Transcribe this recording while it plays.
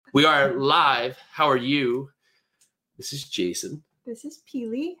We are live. How are you? This is Jason. This is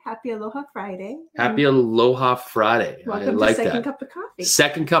Peely. Happy Aloha Friday. Happy Aloha Friday. Welcome I like to Second that. Cup of Coffee.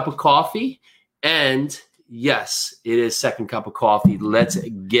 Second cup of coffee. And yes, it is second cup of coffee. Let's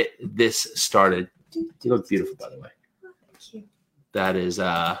get this started. You look beautiful, by the way. Oh, thank you. That is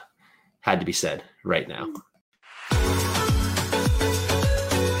had to be said right now.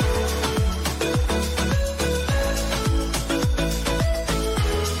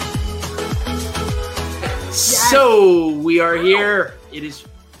 So we are here. It is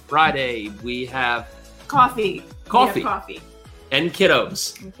Friday. We have Coffee. We have coffee. And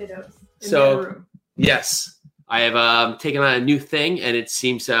kiddos. And kiddos. In So their room. yes, I have taken on a new thing, and it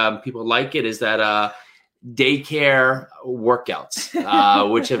seems people like it. Is that daycare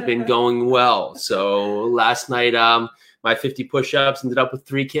workouts, which have been going well. So last night, my 50 push-ups ended up with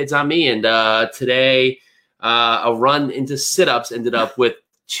 3 kids on me, and today a run into sit-ups ended up with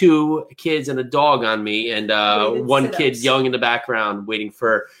 2 kids and a dog on me, and one kid yelling in the background, waiting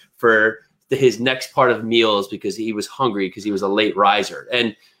for his next part of meals because he was hungry because he was a late riser,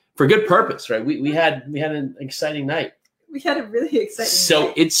 and for good purpose, right? We had an exciting night. We had a really exciting So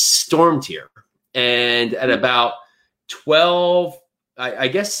night. it stormed here, and at about 12, I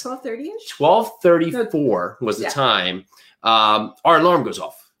guess 12:30ish? 12:34 was the time. Our alarm goes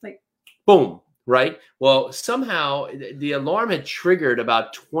off. Like, boom. Right. Well, somehow the alarm had triggered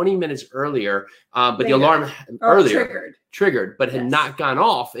about 20 minutes earlier, but Later. the alarm triggered, but had Yes. not gone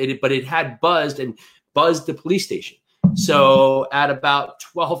off. But it had buzzed the police station. So at about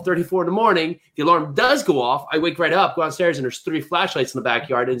 12:34 in the morning, the alarm does go off. I wake right up, go downstairs, and there's 3 flashlights in the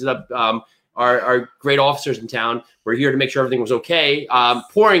backyard. Ended up our great officers in town were here to make sure everything was okay.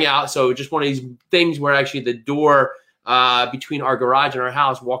 Pouring out. So just one of these things where actually the door between our garage and our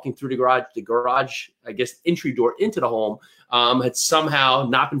house, walking through the garage, I guess, entry door into the home, had somehow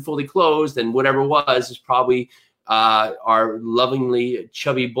not been fully closed, and whatever it was probably our lovingly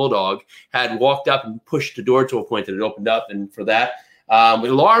chubby bulldog had walked up and pushed the door to a point that it opened up. And for that,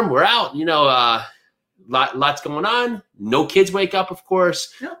 with alarm, we're out. Lots going on. No kids wake up, of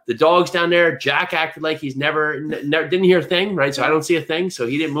course. No. The dog's down there. Jack acted like he's never didn't hear a thing, right? So I don't see a thing. So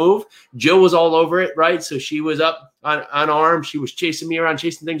he didn't move. Jill was all over it, right? So she was up on arm. She was chasing me around,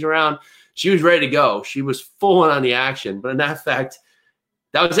 chasing things around. She was ready to go. She was full on the action. But in that fact,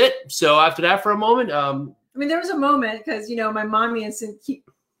 that was it. So after that, for a moment, there was a moment because, my mommy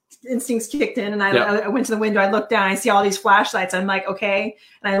instincts kicked in, and I went to the window. I looked down, I see all these flashlights. I'm like, okay.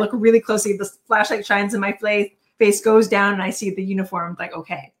 And I look really closely. The flashlight shines in my face, goes down, and I see the uniform. I'm like,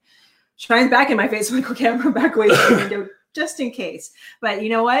 okay. Shines back in my face. I'm like, okay, I'm going back away from the window just in case. But you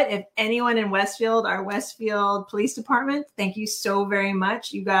know what? If anyone in Westfield, our Westfield Police Department, thank you so very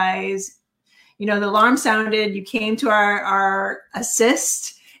much. You guys, the alarm sounded. You came to our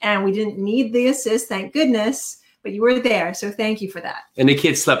assist, and we didn't need the assist, thank goodness. But you were there, so thank you for that. And the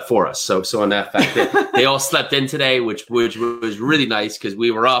kids slept for us. So on that fact, they all slept in today, which was really nice because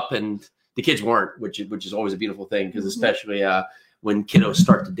we were up and the kids weren't, which is always a beautiful thing because especially when kiddos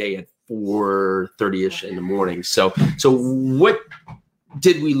start the day at 4:30ish in the morning. So what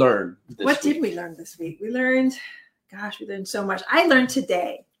did we learn this week? What did we learn this week? We learned so much. I learned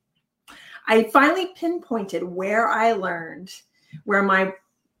today. I finally pinpointed where I learned, where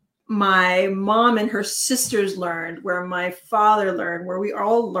my mom and her sisters learned, where my father learned, where we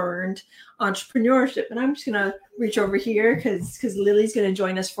all learned entrepreneurship. And I'm just going to reach over here because Lily's going to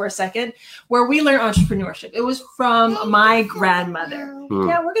join us for a second, where we learned entrepreneurship. It was from my grandmother.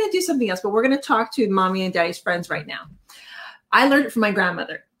 Yeah, we're going to do something else, but we're going to talk to mommy and daddy's friends right now. I learned it from my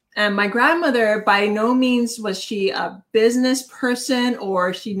grandmother. And my grandmother, by no means was she a business person,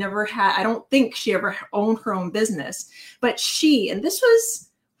 or she never had, I don't think she ever owned her own business, but and this was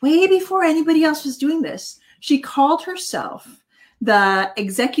way before anybody else was doing this, she called herself the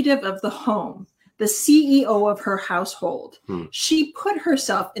executive of the home, the CEO of her household. She put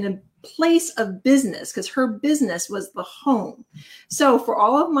herself in a place of business because her business was the home. So for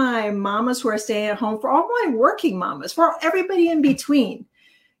all of my mamas who are staying at home, for all my working mamas, for everybody in between,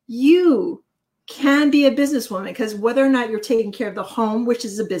 you can be a businesswoman, because whether or not you're taking care of the home, which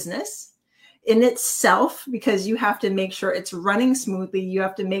is a business in itself, because you have to make sure it's running smoothly. You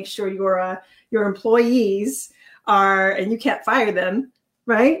have to make sure your employees are, and you can't fire them,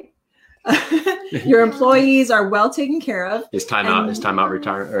 right? Your employees are well taken care of. Is time out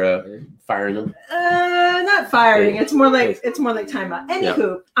retiring or firing them? Not firing. It's more like time out.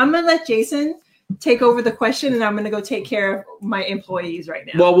 Anywho, I'm gonna let Jason take over the question, and I'm going to go take care of my employees right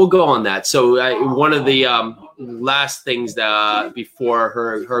now. Well, we'll go on that. So one of the last things that before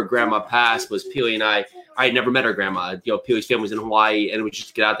her grandma passed was Peely and I I had never met her grandma. Peely's family was in Hawaii, and it was just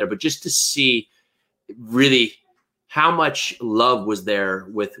to get out there, but just to see really how much love was there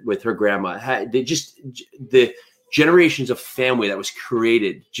with her grandma. The generations of family that was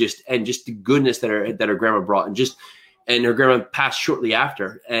created, just the goodness that her grandma brought, and her grandma passed shortly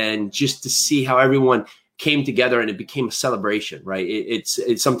after, and just to see how everyone came together and it became a celebration, right? It's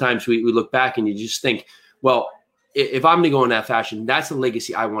sometimes we look back and you just think, well, if I'm going to go in that fashion, that's the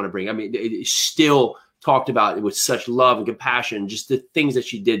legacy I want to bring. I mean, it's still talked about with such love and compassion, just the things that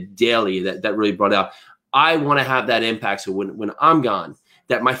she did daily that really brought out. I want to have that impact. So when I'm gone,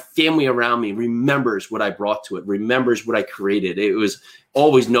 that my family around me remembers what I brought to it, remembers what I created. It was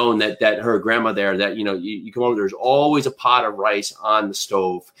always known that her grandma there, that, you come over, there's always a pot of rice on the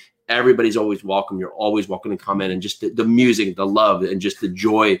stove. Everybody's always welcome. You're always welcome to come in, and just the music, the love, and just the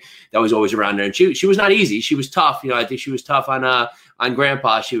joy that was always around her. And she was not easy. She was tough. I think she was tough on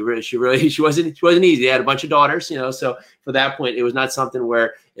Grandpa. She wasn't easy. They had a bunch of daughters, so for that point, it was not something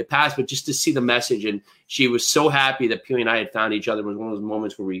where it passed, but just to see the message. And she was so happy that Peely and I had found each other. It was one of those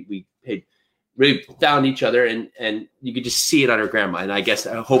moments where we had really found each other, and you could just see it on her grandma. And I guess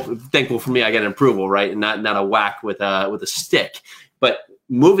thankful for me, I got an approval, right? And not a whack with a stick, but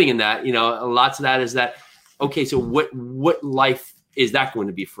moving in that, lots of that is that, okay, so what life is that going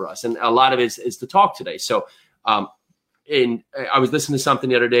to be for us? And a lot of it is to talk today. So, and I was listening to something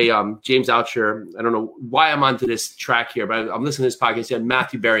the other day, James Altucher, I don't know why I'm onto this track here, but I'm listening to this podcast. He had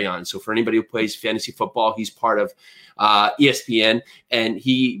Matthew Berry on. So for anybody who plays fantasy football, he's part of ESPN. And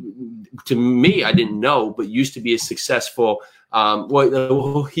he, to me, I didn't know, but used to be a successful,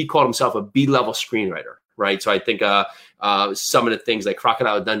 he called himself a B-level screenwriter, right? So I think some of the things like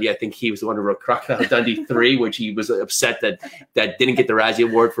Crocodile Dundee, I think he was the one who wrote Crocodile Dundee 3, which he was upset that didn't get the Razzie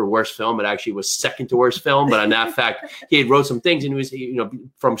Award for worst film. It actually was second to worst film. But on that fact, he had wrote some things, and he was,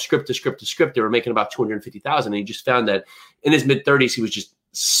 from script to script to script, they were making about $250,000. And he just found that in his mid-30s, he was just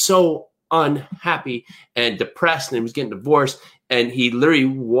so unhappy and depressed, and he was getting divorced. And he literally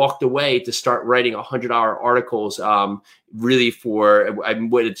walked away to start writing 100-hour articles, really for,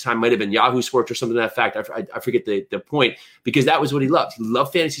 what at the time might have been Yahoo Sports or something to that fact. I forget the point, because that was what he loved. He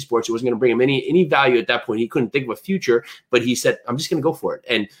loved fantasy sports. It wasn't going to bring him any value at that point. He couldn't think of a future, but he said, I'm just going to go for it.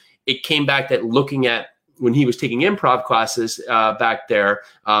 And it came back that looking at when he was taking improv classes back there,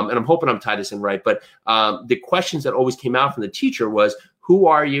 and I'm hoping I'm tied this in right, but the questions that always came out from the teacher was, who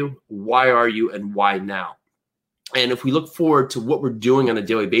are you, why are you, and why now? And if we look forward to what we're doing on a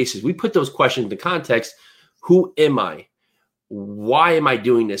daily basis, we put those questions into context. Who am I? Why am I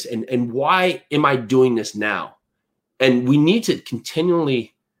doing this? And why am I doing this now? And we need to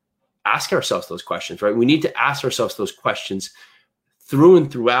continually ask ourselves those questions, right? We need to ask ourselves those questions through and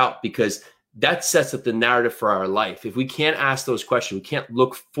throughout, because that sets up the narrative for our life. If we can't ask those questions, we can't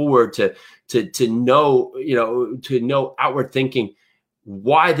look forward to know outward thinking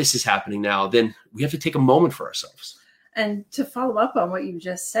why this is happening now, then we have to take a moment for ourselves. And to follow up on what you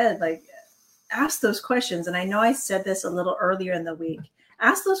just said, like, ask those questions. And I know I said this a little earlier in the week.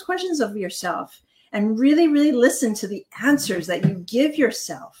 Ask those questions of yourself and really, really listen to the answers that you give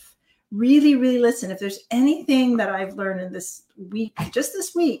yourself. Really, really listen. If there's anything that I've learned in this week, just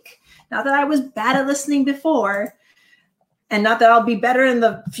this week, not that I was bad at listening before, and not that I'll be better in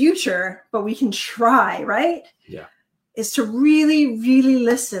the future, but we can try, right? Yeah. Is to really, really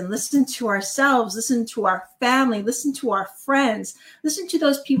listen to ourselves, listen to our family, listen to our friends, listen to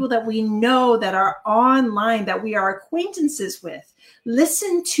those people that we know that are online, that we are acquaintances with.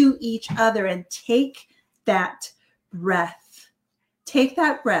 Listen to each other and take that breath. Take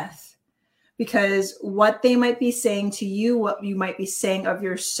that breath, because what they might be saying to you, what you might be saying of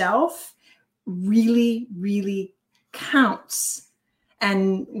yourself, really, really counts.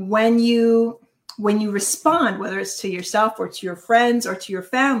 And when you respond, whether it's to yourself or to your friends or to your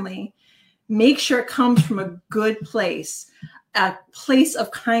family, make sure it comes from a good place, a place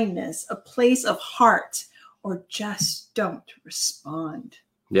of kindness, a place of heart, or just don't respond.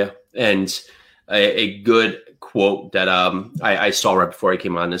 Yeah. And a good quote that I saw right before I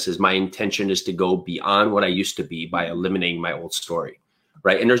came on this is, my intention is to go beyond what I used to be by eliminating my old story.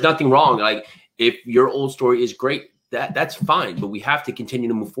 Right. And there's nothing wrong. Like, if your old story is great, that's fine, but we have to continue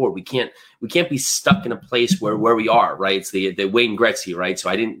to move forward. We can't be stuck in a place where we are, right? It's the Wayne Gretzky, right? So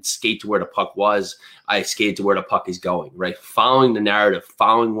I didn't skate to where the puck was. I skated to where the puck is going, right? Following the narrative,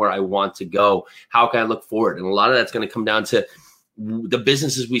 following where I want to go. How can I look forward? And a lot of that's going to come down to the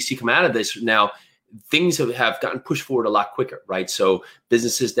businesses we see come out of this now. Things have gotten pushed forward a lot quicker, right? So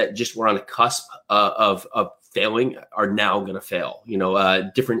businesses that just were on the cusp of failing are now going to fail.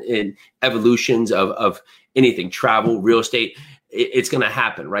 Different in evolutions of anything, travel, real estate. it's going to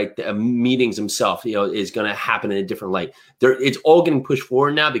happen, right? The meetings themselves, is going to happen in a different light. It's all getting pushed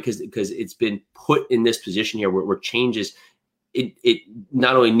forward now because it's been put in this position here where changes. It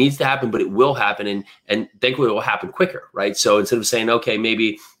not only needs to happen, but it will happen, and thankfully it will happen quicker, right? So instead of saying, okay,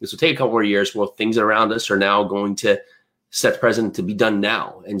 maybe this will take a couple more years, well, things around us are now going to set the precedent to be done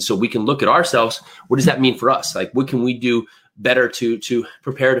now, and so we can look at ourselves. What does that mean for us? Like, what can we do better to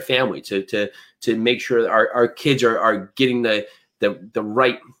prepare the family, to make sure that our kids are getting the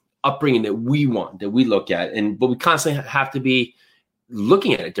right upbringing that we want, that we look at, but we constantly have to be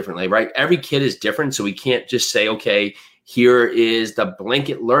looking at it differently, right? Every kid is different, so we can't just say, okay, here is the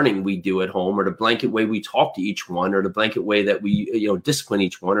blanket learning we do at home, or the blanket way we talk to each one, or the blanket way that we discipline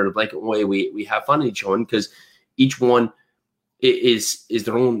each one, or the blanket way we have fun with each one, because each one is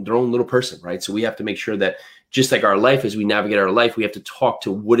their own little person, right? So we have to make sure that just like our life, as we navigate our life, we have to talk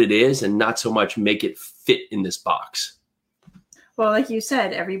to what it is and not so much make it fit in this box. Well, like you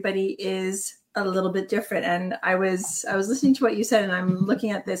said, everybody is a little bit different. And I was listening to what you said, and I'm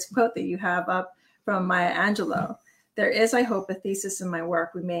looking at this quote that you have up from Maya Angelou. There is, I hope, a thesis in my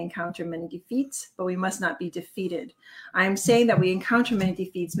work. We may encounter many defeats, but we must not be defeated. I'm saying that we encounter many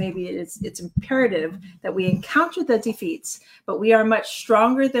defeats. Maybe it's imperative that we encounter the defeats, but we are much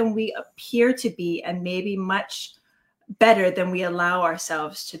stronger than we appear to be, and maybe much better than we allow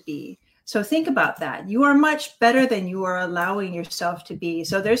ourselves to be. So think about that. You are much better than you are allowing yourself to be.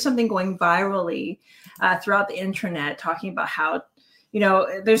 So there's something going virally throughout the internet talking about how,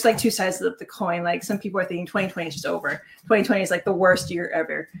 there's like two sides of the coin. Like, some people are thinking 2020 is just over. 2020 is like the worst year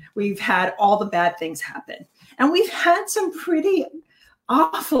ever. We've had all the bad things happen. And we've had some pretty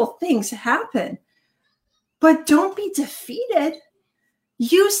awful things happen. But don't be defeated.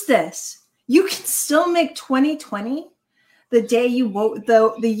 Use this. You can still make 2020 the day you woke,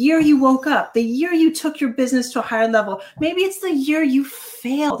 the year you woke up, the year you took your business to a higher level. Maybe it's the year you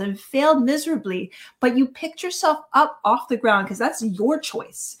failed miserably, but you picked yourself up off the ground, because that's your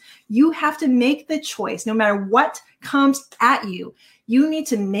choice. You have to make the choice. No matter what comes at you, you need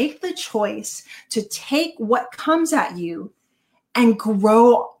to make the choice to take what comes at you and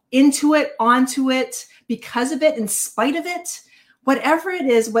grow into it, onto it, because of it, in spite of it. Whatever it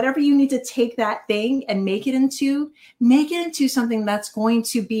is, whatever you need to take that thing and make it into something that's going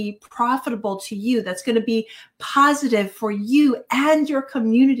to be profitable to you, that's going to be positive for you and your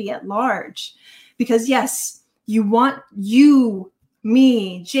community at large. Because yes, you want you,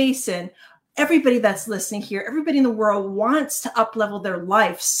 me, Jason, everybody that's listening here, everybody in the world wants to up-level their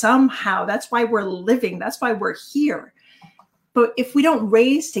life somehow. That's why we're living. That's why we're here. But if we don't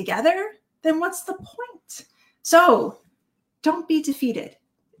raise together, then what's the point? So don't be defeated.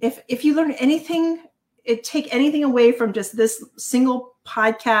 If you learn anything, take anything away from just this single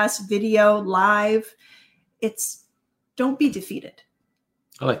podcast, video, live, it's don't be defeated.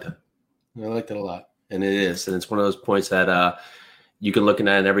 I like that. I like that a lot. And it is. And it's one of those points that you can look at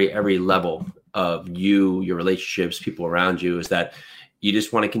every level of your relationships, people around you, is that you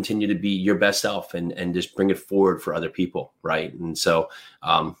just want to continue to be your best self and just bring it forward for other people, right? And so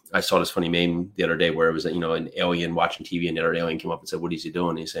I saw this funny meme the other day where it was, an alien watching TV, and the other alien came up and said, "What is he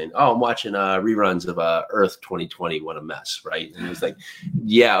doing?" And he's saying, "Oh, I'm watching reruns of Earth 2020. What a mess," right? And it was like,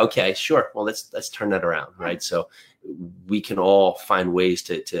 yeah, okay, sure. Well, let's turn that around, right? So we can all find ways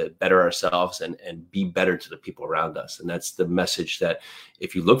to better ourselves and be better to the people around us. And that's the message, that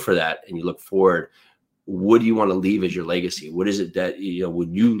if you look for that and you look forward, what do you want to leave as your legacy? What is it that,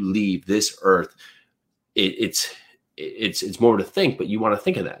 when you leave this earth, it's more to think, but you want to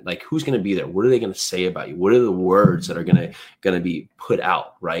think of that. Like, who's going to be there? What are they going to say about you? What are the words that are going to be put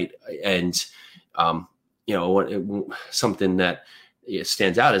out? Right. And, something that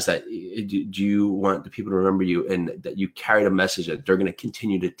stands out is that, do you want the people to remember you, and that you carried a message that they're going to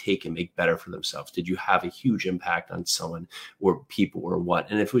continue to take and make better for themselves? Did you have a huge impact on someone or people or what?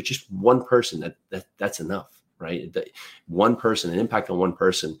 And if it was just one person, that's enough, right? That one person, an impact on one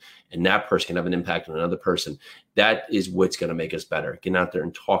person, and that person can have an impact on another person. That is what's going to make us better. Getting out there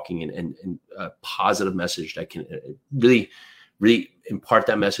and talking and a positive message that can really, really impart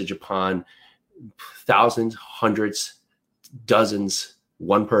that message upon thousands, hundreds, dozens,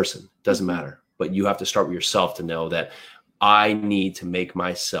 one person, doesn't matter. But you have to start with yourself to know that I need to make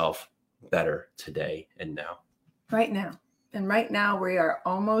myself better today and now. Right now. And right now we are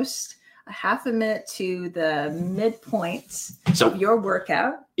almost a half a minute to the midpoint of your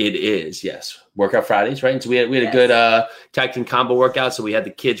workout. It is, yes. Workout Fridays, right? And so we had a good tag team combo workout. So we had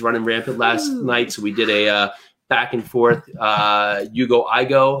the kids running rampant last night. So we did a back and forth, you go, I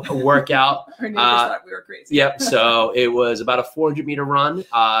go workout. Our neighbors thought we were crazy. Yep. So it was about a 400-meter run,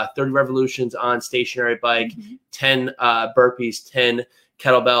 30 revolutions on stationary bike, 10 burpees, 10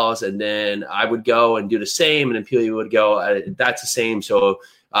 kettlebells, and then I would go and do the same, and then Peely would go, that's the same. So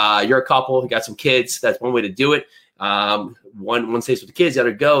you're a couple, you got some kids, that's one way to do it. One stays with the kids, the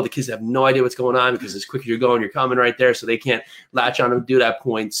other go. The kids have no idea what's going on because as quick as you're going, you're coming right there, so they can't latch on and do that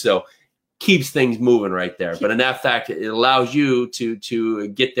point. So keeps things moving right there. But in that fact, it allows you to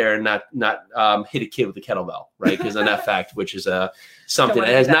get there and not hit a kid with a kettlebell, right? Because in that fact, which is something that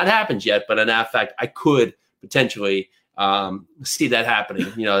has not happened yet, but in that fact, I could potentially see that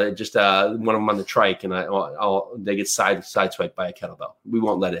happening. You know, just one of them on the trike, and they get sideswiped by a kettlebell. We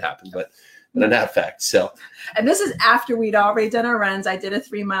won't let it happen, but in that fact. So, and this is after we'd already done our runs. I did a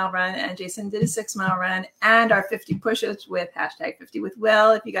 3-mile run, and Jason did a 6-mile run, and our 50 push-ups with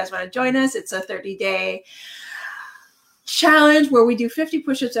 #50with_Will. If you guys want to join us, it's a 30-day challenge where we do 50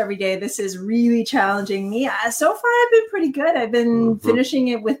 push-ups every day. This is really challenging me. So far, I've been pretty good. I've been finishing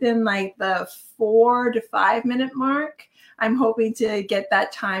it within like the 4 to 5 minute mark. I'm hoping to get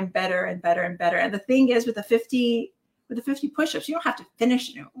that time better and better and better. And the thing is, with the 50 push-ups, you don't have to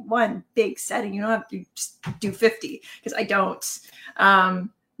finish one big setting. You don't have to just do 50, because I don't.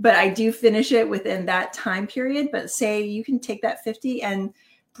 But I do finish it within that time period. But say you can take that 50 and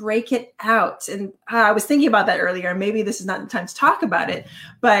break it out. And I was thinking about that earlier. Maybe this is not the time to talk about it,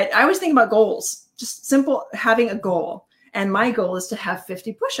 but I was thinking about goals, just simple, having a goal. And my goal is to have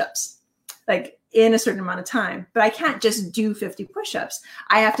 50 push-ups, like in a certain amount of time. But I can't just do 50 push-ups.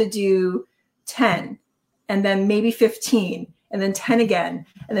 I have to do 10, and then maybe 15, and then 10 again,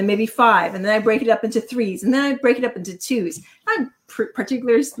 and then maybe 5, and then I break it up into 3s, and then I break it up into 2s. If I'm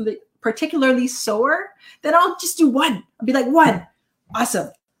particularly sore, then I'll just do 1. I'll be like, 1,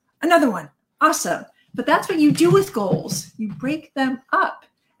 awesome. Another 1, awesome. But that's what you do with goals. You break them up.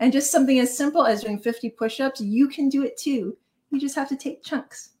 And just something as simple as doing 50 push-ups, you can do it too. You just have to take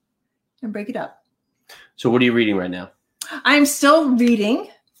chunks and break it up. So what are you reading right now? I'm still reading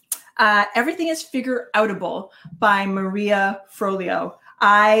Everything is Figure Outable by Maria Forleo.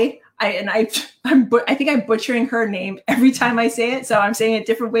 I think I'm butchering her name every time I say it, so I'm saying it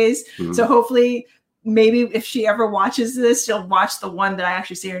different ways. So hopefully, maybe if she ever watches this, she'll watch the one that I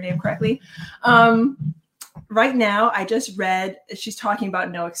actually say her name correctly. Right now, I just read, she's talking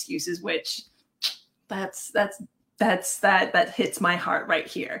about no excuses, which that hits my heart right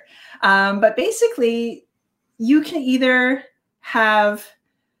here. But basically, you can either have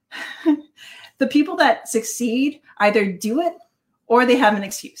the people that succeed either do it or they have an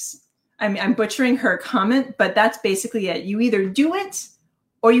excuse. I'm butchering her comment, but that's basically it. You either do it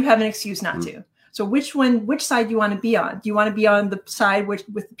or you have an excuse not to. So which side do you want to be on? Do you want to be on the side with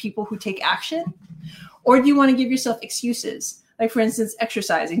the people who take action? Or do you want to give yourself excuses? Like, for instance,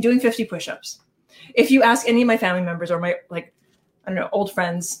 exercising, doing 50 push-ups. If you ask any of my family members or my, old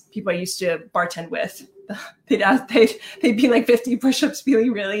friends, people I used to bartend with, they'd be like, 50 push-ups,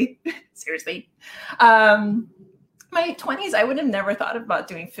 really? Seriously? My 20s, I would have never thought about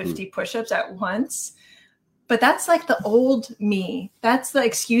doing 50 push-ups at once. But that's like the old me. That's the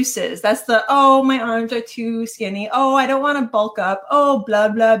excuses. That's the, oh, my arms are too skinny. Oh, I don't want to bulk up. Oh, blah,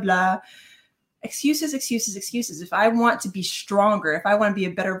 blah, blah. Excuses. If I want to be stronger, if I want to be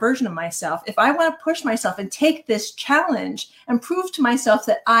a better version of myself, if I want to push myself and take this challenge and prove to myself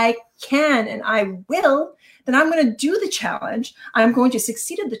that I can and I will, then I'm going to do the challenge. I'm going to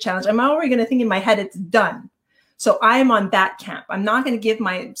succeed at the challenge. I'm already going to think in my head, it's done. So I'm on that camp. I'm not going to give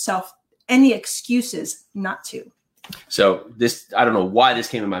myself any excuses not to. So this, I don't know why this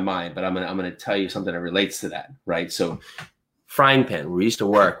came in my mind, but I'm gonna tell you something that relates to that, right? So Frying Pan, where we used to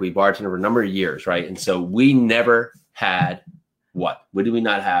work, we bartended for a number of years, right? And so we never had what? What did we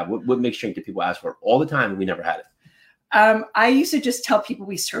not have? What mixed drink did people ask for all the time? And we never had it. I used to just tell people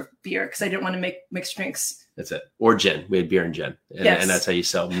we serve beer because I didn't want to make mixed drinks. That's it. Or gin. We had beer and gin. And that's how you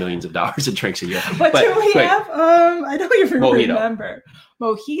sell millions of dollars of drinks a year. What do we have? I don't even remember.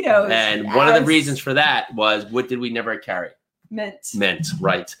 Mojitos. And one of the reasons for that was, what did we never carry? Mint,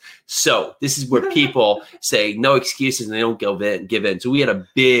 right. So this is where people say no excuses and they don't give in. So we had a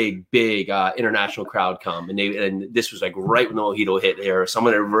big international crowd come, and this was like right when the mojito hit there.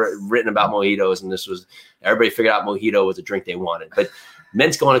 Someone had written about mojitos, and this was, everybody figured out mojito was a drink they wanted. But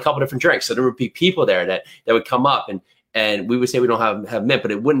Mint's going a couple different drinks. So there would be people there that would come up and we would say we don't have mint,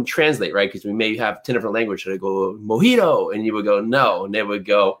 but it wouldn't translate, right? Because we may have 10 different languages. So they go mojito, and you would go no, and they would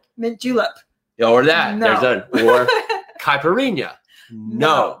go mint julep, or that. No. There's done or caipirinha.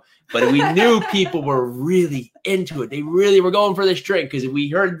 No. But we knew people were really into it. They really were going for this drink because if we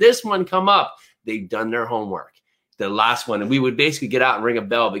heard this one come up, they'd done their homework. the last one, and we would basically get out and ring a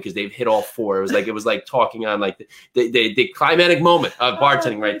bell because they've hit all 4. It was like talking on like the climatic moment of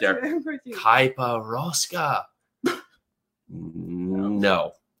bartending right there. Kaiparoska.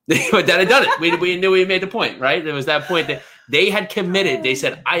 No. But that had done it. We knew we made the point, right? There was that point that they had committed. They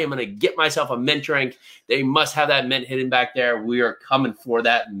said, I am going to get myself a mint drink. They must have that mint hidden back there. We are coming for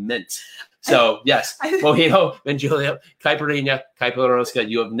that mint. So, yes, Mojito, mint julep, caipirinha, Kaiparoska.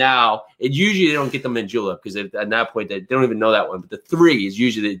 You have now, usually they don't get the mint julep because at that point, they don't even know that one. But the 3 is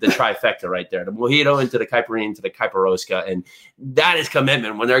usually the trifecta right there. The Mojito into the caipirinha into the Kaiparoska. And that is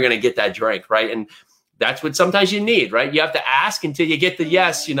commitment when they're going to get that drink, right? And that's what sometimes you need, right? You have to ask until you get the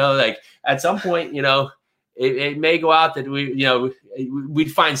yes, like at some point, it may go out that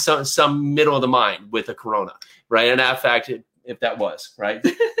we'd find some middle of the mind with a Corona, right? And that fact, if that was, right?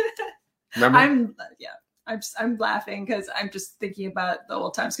 Remember? I'm laughing because I'm just thinking about the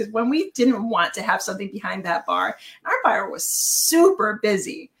old times. Because when we didn't want to have something behind that bar, our bar was super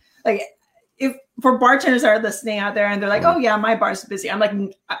busy. Like if for bartenders that are listening out there and they're like, oh yeah, my bar's busy. I'm like,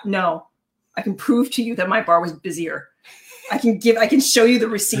 no. I can prove to you that my bar was busier. I can show you the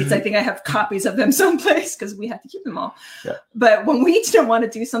receipts. I think I have copies of them someplace because we had to keep them all. Yeah. But when we didn't want to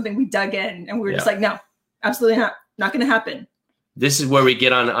do something, we dug in and we were just like, no, absolutely not going to happen. This is where we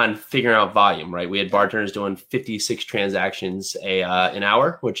get on figuring out volume, right? We had bartenders doing 56 transactions an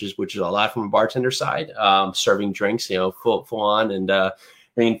hour, which is a lot from a bartender side, serving drinks, full on and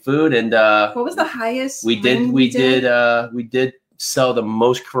bringing food. And what was the highest? We did sell the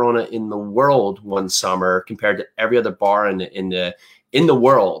most Corona in the world one summer compared to every other bar in the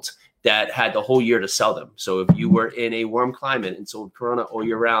world that had the whole year to sell them. So if you were in a warm climate and sold Corona all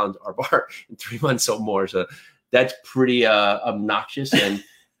year round, our bar in 3 months sold more. So that's pretty obnoxious.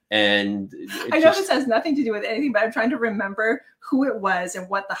 And I know this has nothing to do with anything, but I'm trying to remember who it was and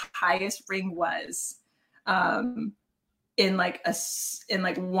what the highest ring was. In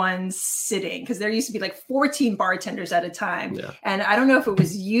one sitting, because there used to be like 14 bartenders at a time. Yeah. And I don't know if it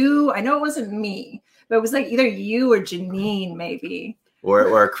was you. I know it wasn't me, but it was like either you or Janine maybe.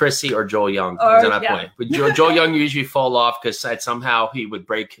 Or Chrissy or Joel Young at that point. But Joel Young usually fall off because somehow he would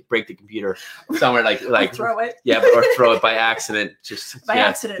break the computer somewhere like throw it. Yeah, or throw it by accident. Just by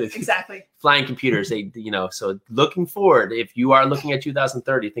accident, exactly. Flying computers, so looking forward, if you are looking at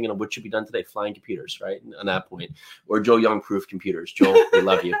 2030, thinking of what should be done today, flying computers, right? On that point. Or Joel Young proof computers. Joel, we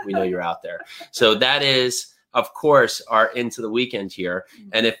love you. We know you're out there. So that is, of course, our into the weekend here.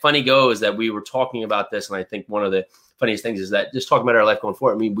 And it funny goes that we were talking about this, and I think one of the funniest things is that just talking about our life going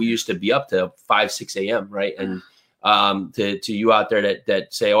forward. I mean, we used to be up to 5, 6 a.m. right? And to you out there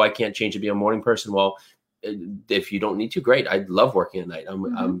that say, oh, I can't change to be a morning person. Well, if you don't need to, great. I love working at night.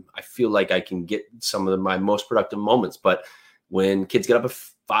 I feel like I can get some of my most productive moments. But when kids get up at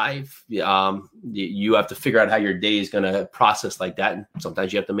 5, you have to figure out how your day is going to process like that. And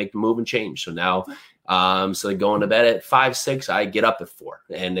sometimes you have to make the move and change. So now, so going to bed at 5, 6, I get up at 4,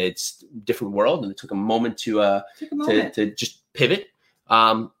 and it's a different world. And it took a moment to just pivot.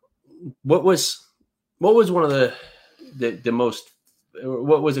 What was one of the most,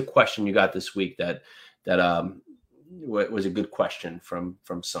 what was a question you got this week that was a good question from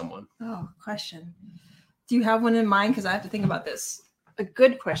someone? Oh, question. Do you have one in mind? Because I have to think about this. A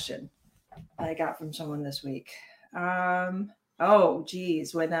good question I got from someone this week. Oh,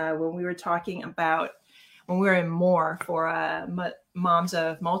 geez. When we were talking about when we were in Moore for Moms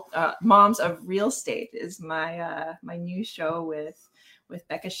of Real Estate is my new show with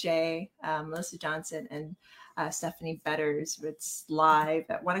Becca Shea, Melissa Johnson, and Stephanie Betters. It's live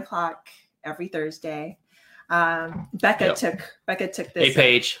at 1:00 every Thursday. Becca took this. Hey,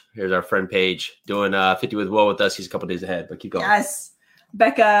 Paige. Here's our friend Paige doing 50 with Will with us. He's a couple days ahead, but keep going. Yes.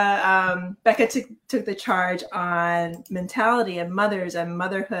 Becca took the charge on mentality and mothers and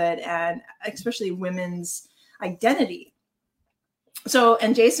motherhood and especially women's identity. So,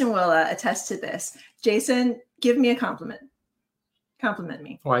 and Jason will attest to this. Jason, give me a compliment. Compliment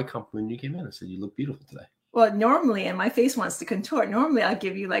me. Oh, I complimented you came in. I said, you look beautiful today. Well, normally, and my face wants to contort. Normally, I'll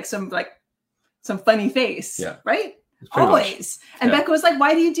give you some funny face. Yeah. Right? Always. And Becca was like,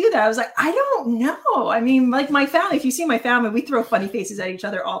 why do you do that? I was like, I don't know. I mean, like my family, if you see my family, we throw funny faces at each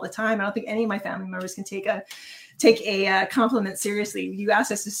other all the time. I don't think any of my family members can take a compliment seriously. You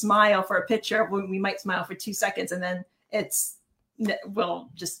ask us to smile for a picture, we might smile for 2 seconds, and then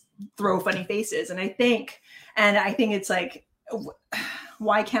we'll just throw funny faces. And I think it's like,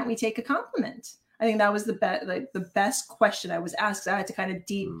 why can't we take a compliment? I think that was the best question I was asked. I had to kind of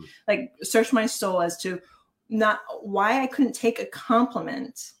search my soul as to not why I couldn't take a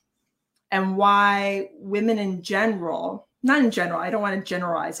compliment and why women in general, not in general, I don't want to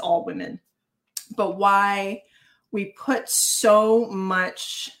generalize all women, but why we put so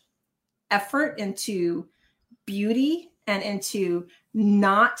much effort into beauty and into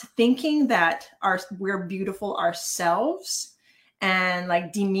not thinking that we're beautiful ourselves and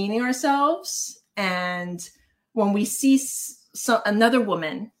like demeaning ourselves. And when we see another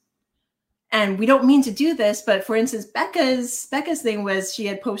woman, and we don't mean to do this, but for instance, Becca's thing was she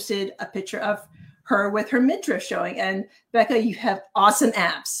had posted a picture of her with her midriff showing. And Becca, you have awesome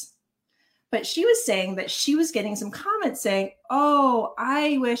abs. But she was saying that she was getting some comments saying, oh,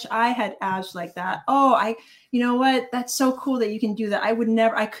 I wish I had abs like that. Oh, you know what? That's so cool that you can do that.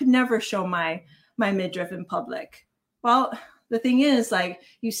 I could never show my midriff in public. Well, the thing is, like,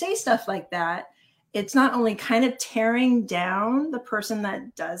 you say stuff like that, it's not only kind of tearing down the person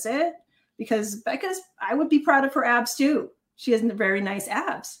that does it, because I would be proud of her abs too. She has very nice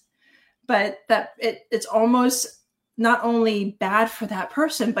abs, but that it's almost not only bad for that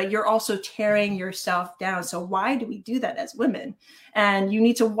person, but you're also tearing yourself down. So why do we do that as women? And you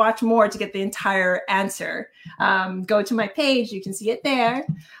need to watch more to get the entire answer. Go to my page. You can see it there.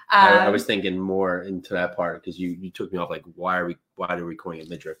 I was thinking more into that part because you took me off. Like, why are we calling it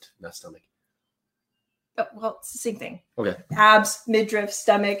midriff, not stomach? Well, it's the same thing. Okay. Abs, midriff,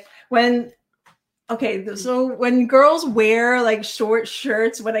 stomach. So when girls wear like short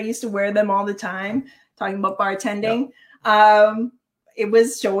shirts, when I used to wear them all the time, talking about bartending, it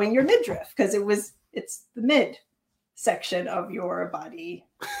was showing your midriff because it's the mid section of your body.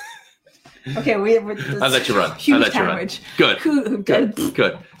 Okay, I'll let you run. Huge sandwich.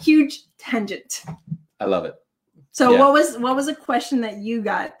 Good. Huge tangent. I love it. So what was a question that you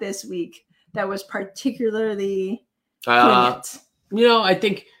got this week that was particularly poignant? I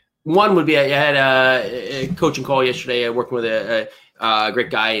think one would be I had a coaching call yesterday. Working with a great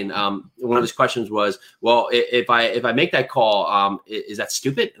guy, and one of his questions was, "Well, if I make that call, is that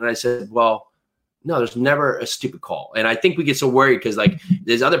stupid?" And I said, "Well, no, there's never a stupid call." And I think we get so worried because like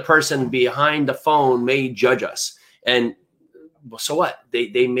this other person behind the phone may judge us, and well, so what?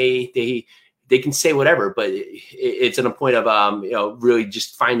 They can say whatever, but it's in a point of really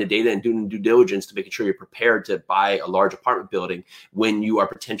just find the data and doing due diligence to making sure you're prepared to buy a large apartment building when you are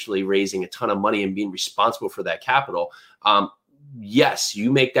potentially raising a ton of money and being responsible for that capital. Yes,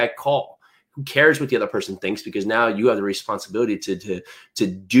 you make that call. Who cares what the other person thinks? Because now you have the responsibility to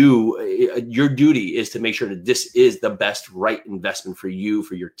do your duty is to make sure that this is the best right investment for you,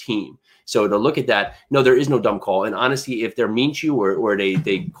 for your team. So to look at that, no, there is no dumb call. And honestly, if they're mean to you or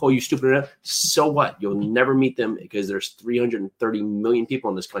they call you stupid enough, so what? You'll never meet them because there's 330 million people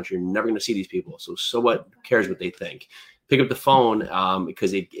in this country. You're never going to see these people. So what? Who cares what they think? Pick up the phone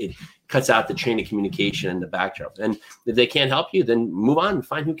because it cuts out the chain of communication and the backdrop. And if they can't help you, then move on and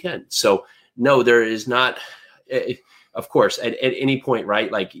find who can. So no, there is not. Of course, at any point,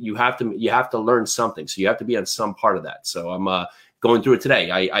 right? Like you have to learn something. So you have to be on some part of that. So I'm going through it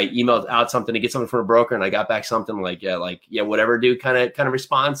today. I emailed out something to get something from a broker, and I got back something like whatever, dude, kind of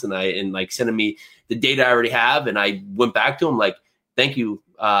response, and like sending me the data I already have, and I went back to him like, thank you,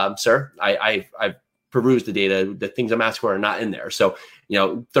 sir. I've perused the data. The things I'm asking for are not in there. So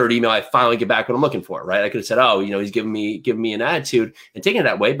third email, I finally get back what I'm looking for, right? I could have said, he's giving me an attitude and taking it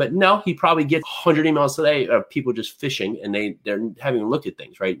that way, but no, he probably gets 100 emails today of people just fishing, and they're haven't even looked at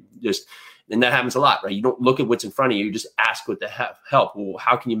things, right? And that happens a lot, right? You don't look at what's in front of you. You just ask what the help. Well,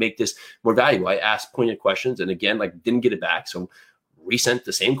 how can you make this more valuable? I asked poignant questions, and again, didn't get it back. So resent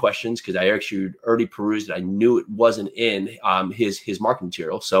the same questions because I actually already perused it. I knew it wasn't in his marketing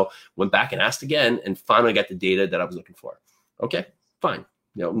material. So went back and asked again, and finally got the data that I was looking for. Okay, fine.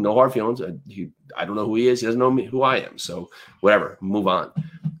 No hard feelings. I don't know who he is. He doesn't know me, who I am. So whatever, move on.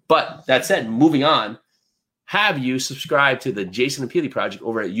 But that said, moving on, have you subscribed to the Jason and Peely Project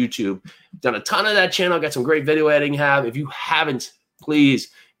over at YouTube? Done a ton of that channel. Got some great video editing. If you haven't, please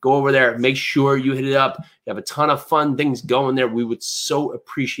go over there. Make sure you hit it up. You have a ton of fun things going there. We would so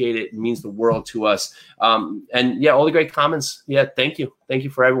appreciate it. It means the world to us. And yeah, all the great comments. Yeah, thank you. Thank you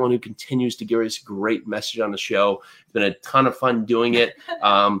for everyone who continues to give us great message on the show. It's been a ton of fun doing it.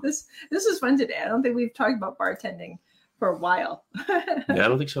 This was fun today. I don't think we've talked about bartending for a while. Yeah, I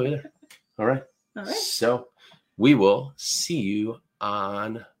don't think so either. All right. So we will see you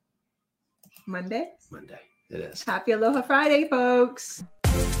on Monday. It is. Happy Aloha Friday, folks.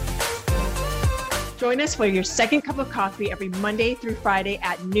 Join us for your second cup of coffee every Monday through Friday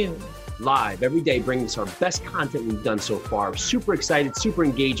at noon. Live every day, bringing us our best content we've done so far. Super excited, super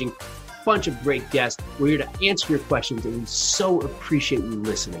engaging, bunch of great guests. We're here to answer your questions, and we so appreciate you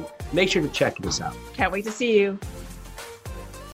listening. Make sure to check this out. Can't wait to see you.